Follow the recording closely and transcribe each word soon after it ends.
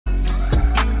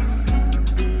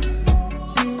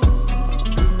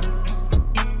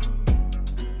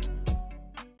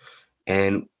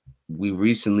And we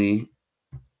recently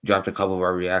dropped a couple of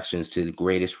our reactions to the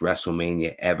greatest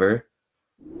WrestleMania ever.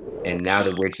 And now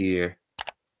that we're here,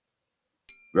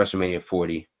 WrestleMania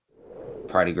 40,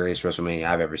 probably the greatest WrestleMania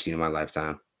I've ever seen in my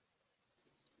lifetime.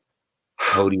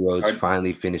 Cody Rhodes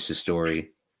finally finished the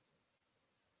story.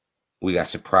 We got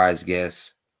surprise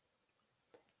guests.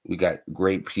 We got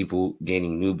great people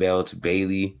gaining new belts.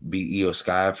 Bayley beat Io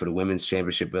Sky for the women's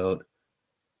championship belt.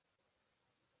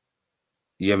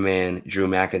 Your man, Drew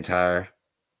McIntyre,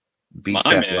 beat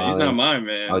Seth Rollins. He's not my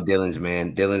man. Oh, Dylan's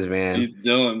man. Dylan's man. He's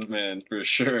Dylan's man for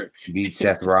sure. Beat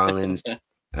Seth Rollins.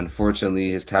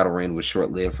 Unfortunately, his title reign was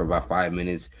short-lived for about 5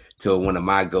 minutes till one of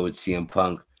my goats, CM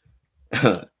Punk,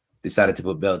 decided to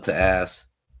put belt to ass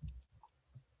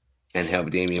and help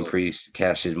Damian Priest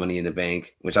cash his money in the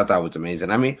bank, which I thought was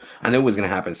amazing. I mean, I knew it was going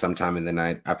to happen sometime in the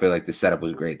night. I feel like the setup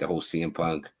was great. The whole CM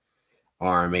Punk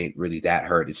arm ain't really that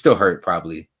hurt. It still hurt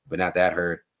probably, but not that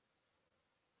hurt.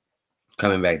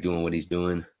 Coming back doing what he's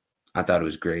doing. I thought it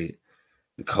was great.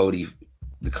 The Cody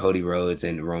Rhodes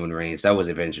and Roman Reigns. That was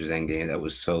Avengers Endgame. That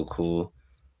was so cool.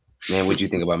 Man, what'd you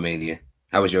think about Mania?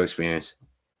 How was your experience?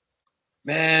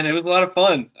 Man, it was a lot of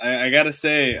fun. I gotta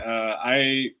say,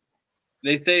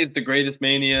 they say it's the greatest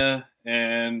Mania,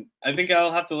 and I think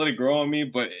I'll have to let it grow on me.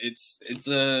 But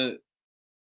there's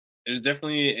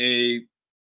definitely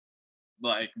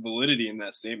a validity in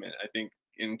that statement. I think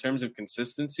in terms of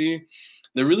consistency,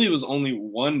 there really was only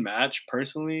one match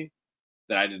personally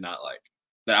that I did not like.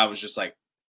 That I was just like,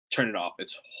 turn it off.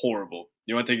 It's horrible.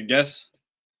 You want to take a guess?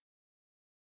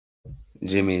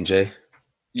 Jimmy and Jay.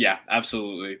 Yeah,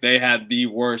 absolutely. They had the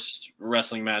worst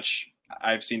wrestling match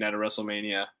I've seen at a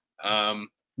WrestleMania.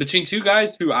 Between two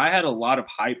guys who I had a lot of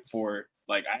hype for.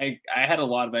 Like I had a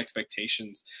lot of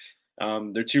expectations.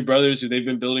 They're two brothers who they've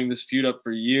been building this feud up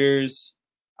for years.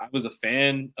 I was a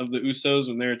fan of the Usos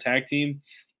when they were a tag team.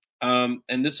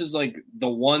 And this is like the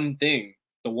one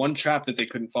trap that they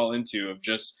couldn't fall into of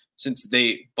just, since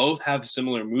they both have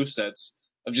similar movesets,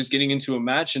 of just getting into a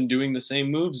match and doing the same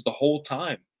moves the whole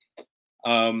time.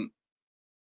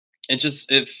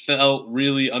 It felt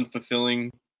really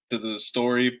unfulfilling to the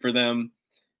story for them.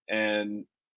 And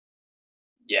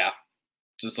yeah,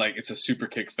 just like it's a super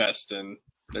kick fest and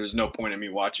there's no point in me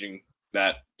watching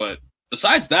that. But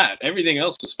besides that, everything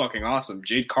else was fucking awesome.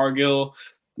 Jade Cargill,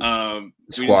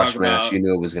 squash match, you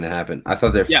knew it was gonna happen. I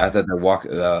thought their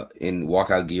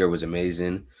walkout gear was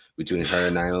amazing between her,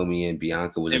 Naomi, and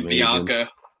Bianca was amazing.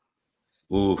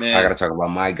 Oof, I gotta talk about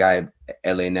my guy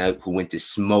LA Knight who went to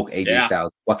smoke AJ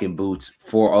Styles fucking boots,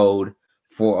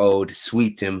 4-0'd,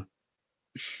 sweeped him,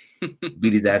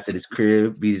 beat his ass at his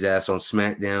crib, beat his ass on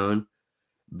SmackDown,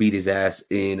 beat his ass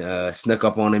in snuck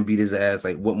up on him, beat his ass.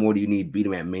 Like, what more do you need? Beat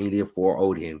him at Mania,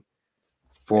 4-0'd him.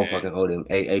 Fucking owed him.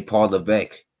 Hey, Paul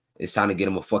Levesque, it's time to get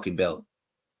him a fucking belt.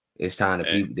 It's time.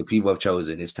 The people have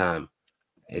chosen. It's time.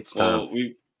 It's time.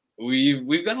 Well,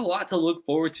 we've got a lot to look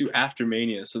forward to after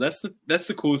Mania. So that's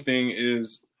the cool thing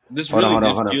is this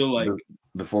feel like.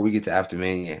 Before we get to after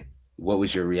Mania, what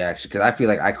was your reaction? Because I feel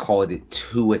like I called it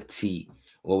to a T.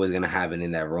 What was gonna happen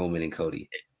in that Roman and Cody?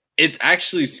 It's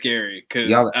actually scary because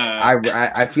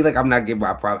I feel like I'm not getting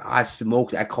my problem. I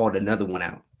called another one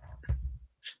out.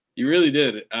 You really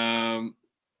did.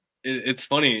 It's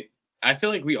funny. I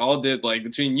feel like we all did, like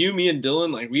between you, me, and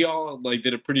Dylan, like we all like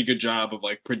did a pretty good job of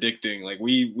like predicting. Like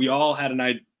we all had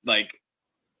a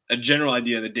general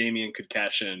idea that Damian could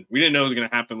cash in. We didn't know it was gonna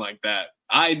happen like that.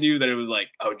 I knew that it was like,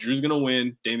 oh, Drew's gonna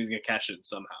win, Damian's gonna cash in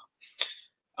somehow.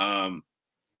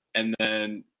 And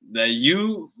then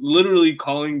you literally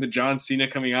calling the John Cena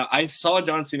coming out. I saw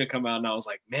John Cena come out and I was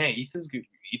like, man,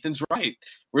 Ethan's right.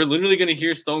 We're literally gonna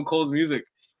hear Stone Cold's music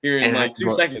here in like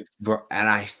 2 seconds. Bro,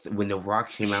 and when The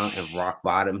Rock came out and rock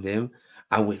bottomed him,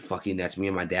 I went fucking nuts. Me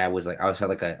and my dad was like, I was at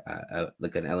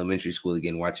like an elementary school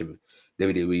again watching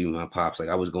WWE with my pops. Like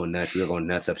I was going nuts. We were going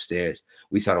nuts upstairs.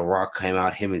 We saw The Rock came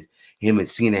out. Him and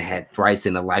Cena had thrice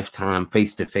in a lifetime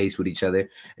face to face with each other.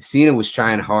 Cena was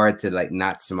trying hard to like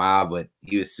not smile, but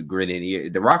he was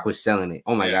grinning. The Rock was selling it.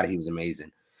 Oh my God, he was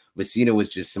amazing. But Cena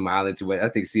was just smiling too much. I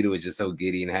think Cena was just so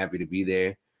giddy and happy to be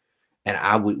there.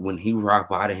 And when he rock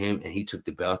bottomed him and he took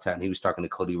the belt out and he was talking to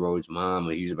Cody Rhodes' mom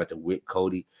and he was about to whip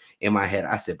Cody, in my head,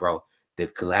 I said, bro, the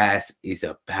glass is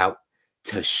about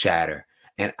to shatter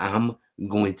and I'm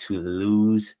going to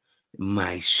lose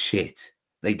my shit.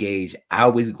 Like Gage, I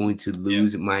was going to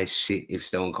lose my shit if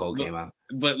Stone Cold came out.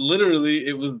 But literally,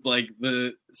 it was like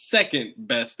the second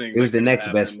best thing. It was the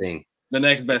next best thing. The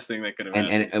next best thing that could have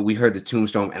happened. And we heard the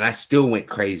tombstone and I still went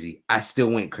crazy.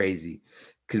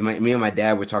 Because me and my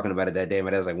dad were talking about it that day. My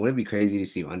dad was like, wouldn't it be crazy to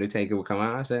see Undertaker would come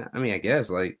out? I said, I mean, I guess.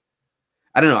 Like,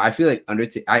 I don't know. I feel like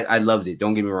Undertaker. I loved it.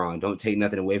 Don't get me wrong. Don't take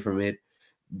nothing away from it.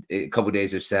 A couple of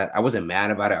days of set. I wasn't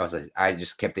mad about it. I was like, I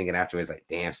just kept thinking afterwards, like,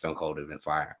 damn, Stone Cold would have been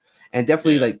fire. And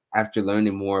definitely, like, after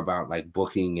learning more about like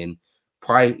booking and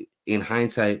probably in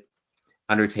hindsight,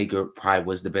 Undertaker probably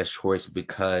was the best choice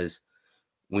because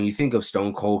when you think of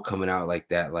Stone Cold coming out like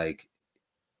that, like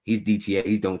he's DTA,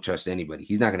 he don't trust anybody.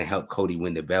 He's not gonna help Cody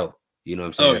win the belt. You know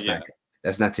what I'm saying?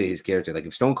 That's not to his character. Like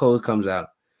if Stone Cold comes out,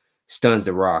 stuns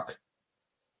The Rock,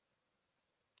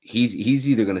 he's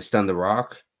either gonna stun The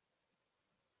Rock,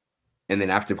 and then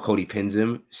after Cody pins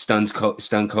him, stun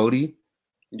Cody.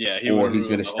 Yeah, or he's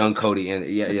gonna stun Cody, and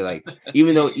you're like,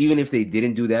 even if they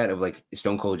didn't do that, of like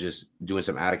Stone Cold just doing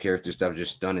some out of character stuff,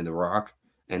 just stunning The Rock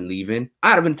and leaving,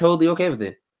 I'd have been totally okay with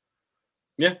it.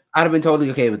 Yeah, I'd have been totally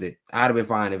okay with it. I'd have been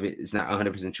fine if it's not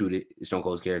 100% true to Stone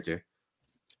Cold's character.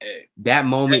 That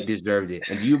moment deserved it.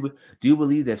 And do you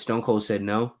believe that Stone Cold said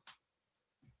no?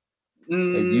 Do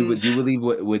you believe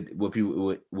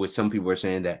what some people are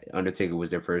saying that Undertaker was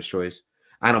their first choice?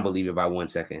 I don't believe it by 1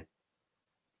 second.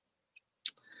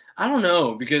 I don't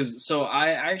know, because so I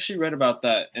actually read about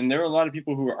that, and there are a lot of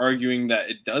people who are arguing that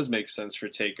it does make sense for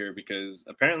Taker because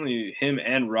apparently him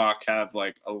and Rock have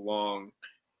like a long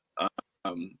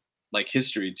like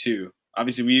history too.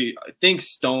 Obviously, we think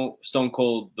Stone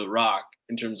Cold, The Rock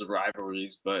in terms of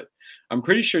rivalries, but I'm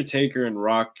pretty sure Taker and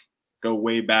Rock go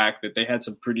way back. That they had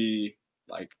some pretty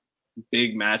like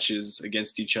big matches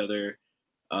against each other,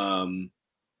 and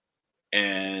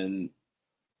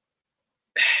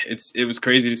it was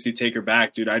crazy to see Taker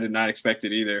back, dude. I did not expect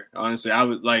it either. Honestly, I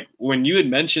was like, when you had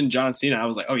mentioned John Cena, I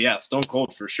was like, oh yeah, Stone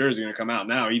Cold for sure is going to come out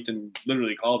now. Ethan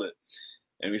literally called it,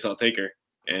 and we saw Taker,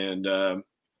 and it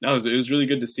was really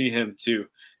good to see him too.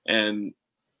 And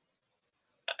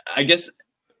I guess,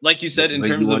 like you said, in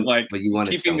terms of like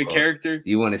keeping the character,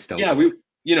 you want to Stone Cold.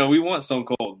 We want Stone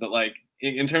Cold, but like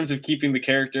in terms of keeping the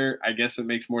character, I guess it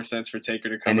makes more sense for Taker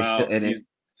to come out.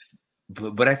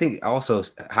 But I think also,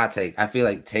 hot take, I feel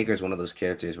like Taker's one of those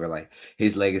characters where like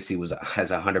his legacy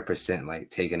has 100% like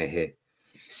taken a hit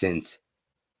since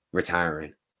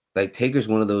retiring. Like Taker's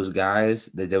one of those guys,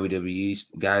 the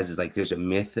WWE guys, is like there's a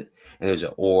myth and there's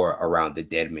an aura around the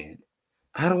dead man.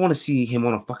 I don't want to see him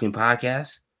on a fucking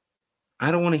podcast.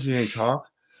 I don't want to hear him talk.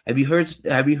 Have you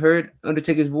heard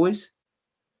Undertaker's voice?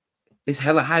 It's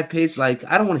hella high pitched. Like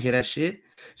I don't want to hear that shit.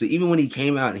 So even when he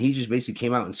came out and he just basically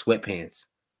came out in sweatpants,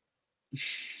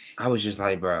 I was just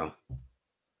like, bro,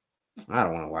 I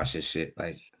don't want to watch this shit.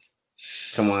 Like,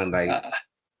 come on, like,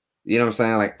 you know what I'm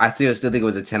saying? Like, I still think it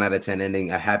was a 10 out of 10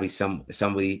 ending. I'm happy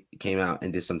somebody came out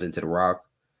and did something to The Rock.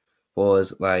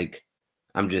 Was like,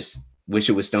 I'm just wish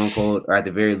it was Stone Cold, or at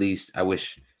the very least, I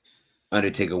wish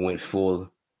Undertaker went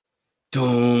full,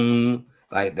 doom,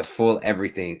 like the full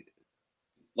everything.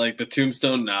 Like the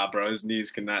tombstone, nah, bro, his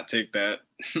knees cannot take that.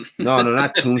 No,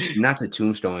 not the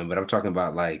tombstone, but I'm talking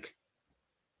about like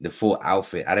the full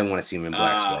outfit. I didn't want to see him in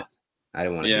black sweats. I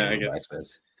didn't want to see him in black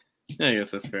sweats. Yeah, I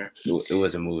guess that's fair. It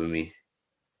wasn't moving me.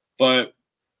 But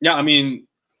yeah, I mean,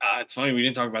 it's funny we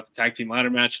didn't talk about the tag team ladder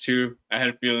match too. I had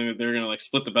a feeling that they were gonna like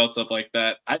split the belts up like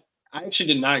that. I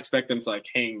actually did not expect them to like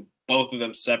hang both of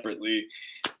them separately.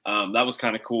 That was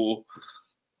kind of cool.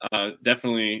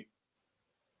 Definitely.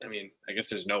 I mean, I guess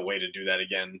there's no way to do that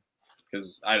again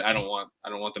because I don't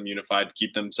want them unified.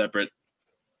 Keep them separate.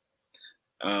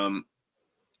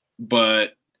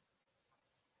 But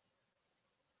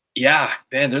yeah,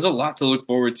 man, there's a lot to look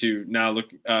forward to now.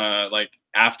 Like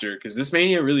after, because this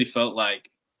Mania really felt like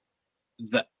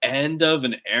the end of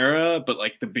an era, but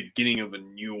like the beginning of a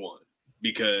new one,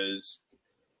 because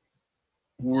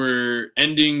we're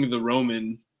ending the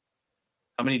Roman.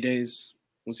 How many days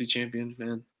was he champion,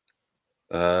 man?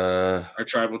 Our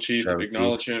tribal chief,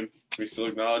 acknowledge him. We still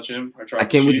acknowledge him. I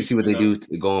can't wait to see what they do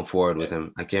going forward with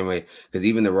him. I can't wait, because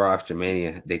even the Raw after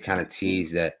Mania, they kind of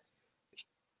tease that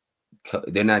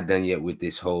they're not done yet with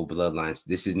this whole bloodlines.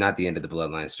 This is not the end of the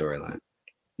bloodline storyline.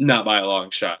 Not by a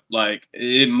long shot. Like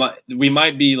we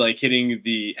might be like hitting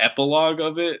the epilogue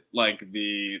of it, like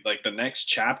the next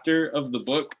chapter of the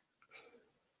book,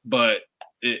 but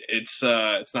it's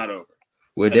not over.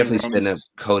 We're definitely setting up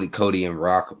Cody and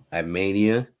Rock at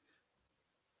Mania,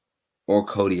 or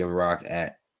Cody and Rock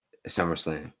at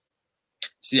SummerSlam.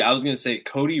 See, I was gonna say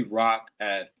Cody Rock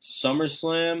at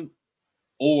SummerSlam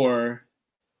or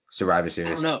Survivor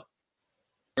Series. I don't know,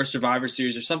 or Survivor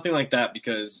Series or something like that.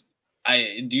 Because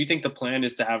do you think the plan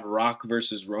is to have Rock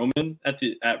versus Roman at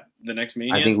the next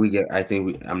Mania? I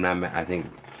think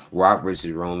Rock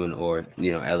versus Roman, or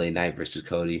LA Knight versus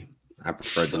Cody. I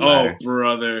prefer the Oh, latter.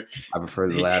 brother. I prefer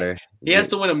the latter. He has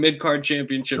to win a mid-card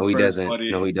championship No, he first, doesn't.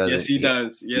 buddy. No, he doesn't. Yes, he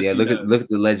does. Yes, yeah, he look does. at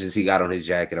the legends he got on his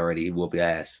jacket already. He whooped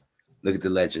ass. Look at the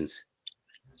legends.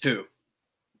 Two.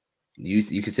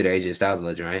 You consider AJ Styles a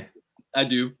legend, right? I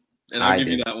do, and I'll give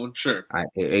you that one. Sure.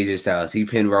 AJ Styles. He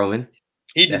pinned Roman.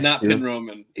 He did not pin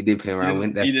Roman. He did pin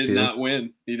Roman. That's he did two. not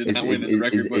win. He did not win in the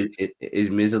record books. Is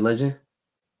Miz a legend?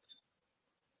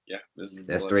 Yeah, this is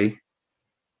that's three.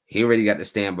 He already got to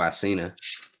stand by Cena.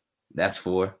 That's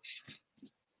four.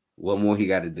 What more he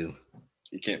got to do?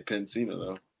 He can't pin Cena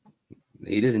though.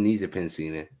 He doesn't need to pin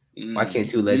Cena. Why can't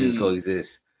two legends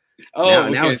coexist? Oh,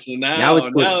 okay. So now why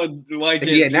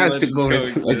can't now it's going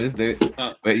to legends, dude.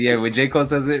 But yeah, when J. Cole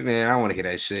says it, man, I want to hear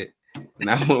that shit.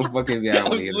 Now fucking I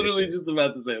was literally just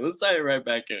about to say, let's tie it right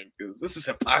back in because this is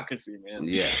hypocrisy, man.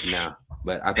 Yeah, no.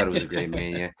 But I thought it was a great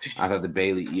Mania. I thought the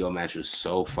Bayley EO match was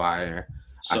so fire.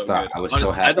 So I was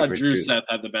so happy. I thought Drew Seth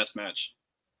had the best match.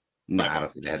 No, I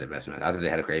don't think they had the best match. I think they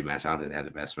had a great match. I don't think they had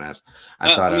the best match.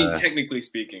 I mean, technically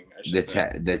speaking,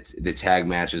 the tag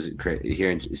matches here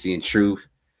and seeing Truth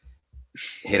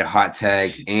hit a hot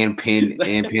tag and pin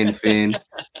Finn,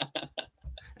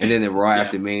 and then the Raw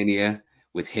after Mania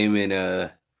with him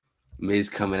and Miz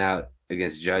coming out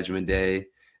against Judgment Day,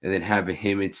 and then having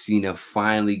him and Cena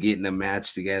finally getting a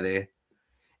match together,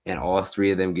 and all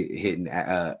three of them hitting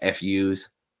FUs.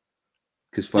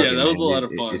 Because that was a lot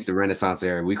of fun. It's the Renaissance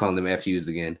era. We call them FUs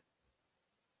again.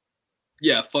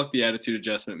 Yeah, fuck the attitude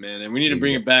adjustment, man, and we need to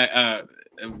bring it back.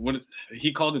 What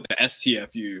he called it, the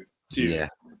STFU too. Yeah,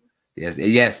 yes,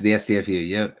 the STFU.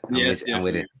 Yep, I'm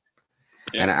with it.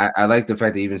 Yeah. And I like the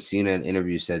fact that even Cena in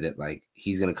interviews said that like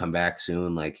he's gonna come back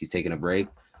soon, like he's taking a break,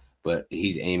 but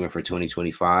he's aiming for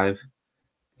 2025.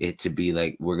 It to be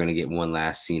like we're gonna get one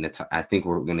last Cena. I think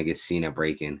we're gonna get Cena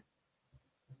breaking.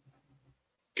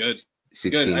 Good.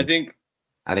 16. Good.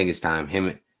 I think it's time.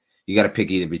 You got to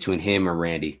pick either between him or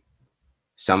Randy.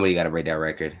 Somebody got to break that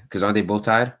record because aren't they both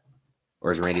tied,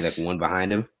 or is Randy like one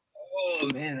behind him? Oh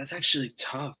man, that's actually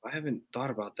tough. I haven't thought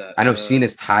about that. I know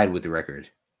Cena's tied with the record.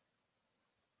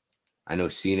 And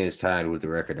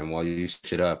while you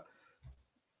shit up,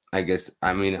 I guess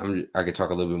I could talk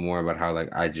a little bit more about how like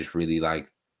I just really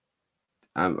like.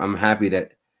 I'm happy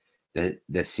that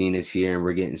scene is here and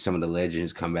we're getting some of the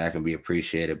legends come back and be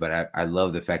appreciated. But I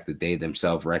love the fact that they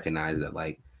themselves recognize that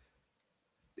like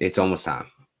it's almost time.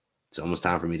 It's almost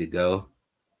time for me to go.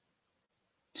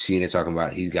 Cena talking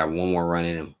about he's got one more run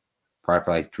in him, probably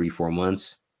for like 3-4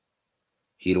 months.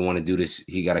 He don't want to do this.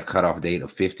 He got a cutoff date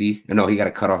of 50. No, he got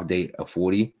a cutoff date of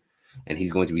 40, and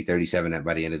he's going to be 37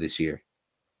 by the end of this year.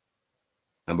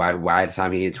 And by the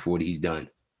time he hits 40, he's done.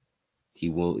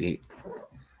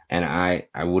 And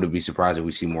I wouldn't be surprised if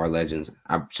we see more legends.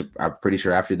 I'm pretty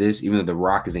sure after this, even though The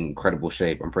Rock is in incredible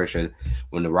shape, I'm pretty sure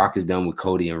when The Rock is done with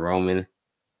Cody and Roman,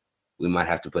 we might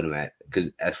have to put him at. Because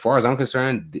as far as I'm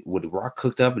concerned, what The Rock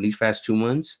cooked up in these past 2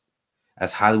 months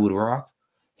as Hollywood Rock,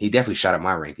 he definitely shot up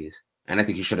my rankings. And I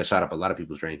think he should have shot up a lot of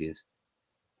people's rankings.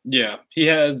 Yeah, he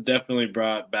has definitely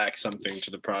brought back something to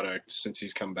the product since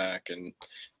he's come back. And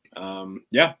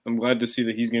yeah, I'm glad to see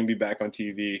that he's going to be back on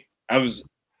TV. I was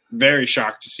very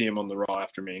shocked to see him on the Raw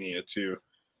after Mania too.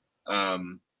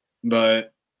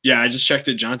 But yeah, I just checked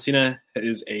it. John Cena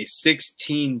is a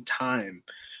 16-time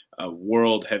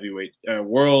world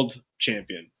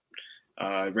champion.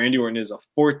 Randy Orton is a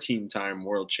 14-time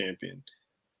world champion.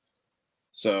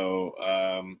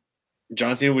 So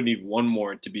John Cena would need one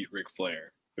more to beat Ric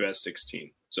Flair, who has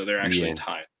 16. So they're actually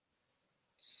tied.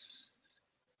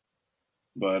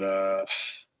 But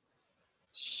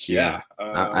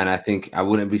and I think I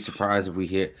wouldn't be surprised if we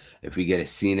get a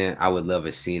Cena. I would love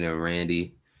a Cena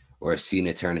Randy or a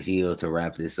Cena turn heel to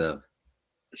wrap this up.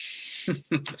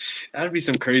 That'd be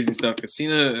some crazy stuff because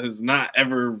Cena has not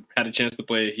ever had a chance to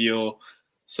play a heel,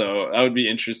 so that would be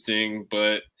interesting.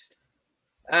 But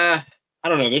I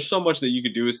don't know. There's so much that you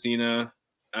could do with Cena,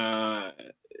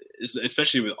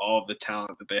 especially with all of the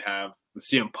talent that they have. With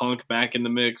CM Punk back in the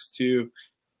mix too.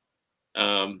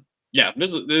 Yeah,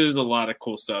 there's a lot of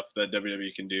cool stuff that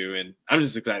WWE can do, and I'm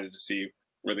just excited to see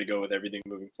where they go with everything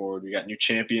moving forward. We got new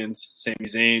champions, Sami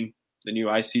Zayn, the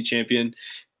new IC champion,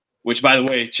 which, by the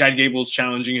way, Chad Gable's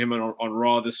challenging him on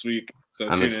Raw this week. So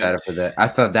I'm excited for that. I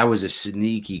thought that was a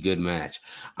sneaky good match.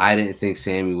 I didn't think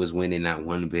Sami was winning that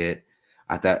one bit.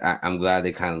 I'm glad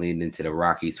they kind of leaned into the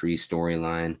Rocky 3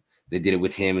 storyline. They did it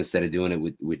with him instead of doing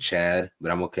it with Chad,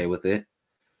 but I'm okay with it.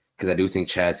 Because I do think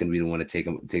Chad's gonna be the one to take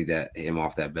him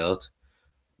off that belt,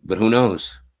 but who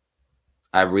knows?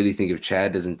 I really think if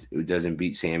Chad doesn't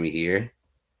beat Sami here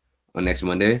on next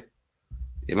Monday,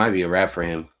 it might be a wrap for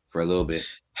him for a little bit.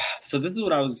 So this is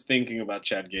what I was thinking about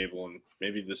Chad Gable, and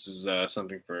maybe this is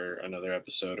something for another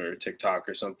episode or TikTok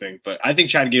or something. But I think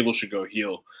Chad Gable should go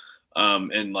heel,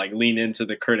 and like lean into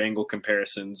the Kurt Angle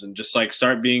comparisons and just like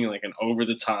start being like an over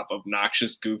the top,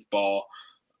 obnoxious goofball,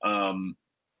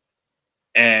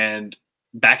 and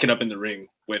back it up in the ring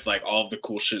with like all of the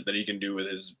cool shit that he can do with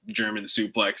his German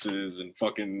suplexes and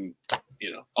fucking,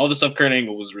 all the stuff Kurt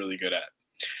Angle was really good at.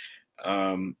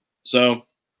 So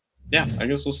yeah, I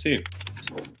guess we'll see.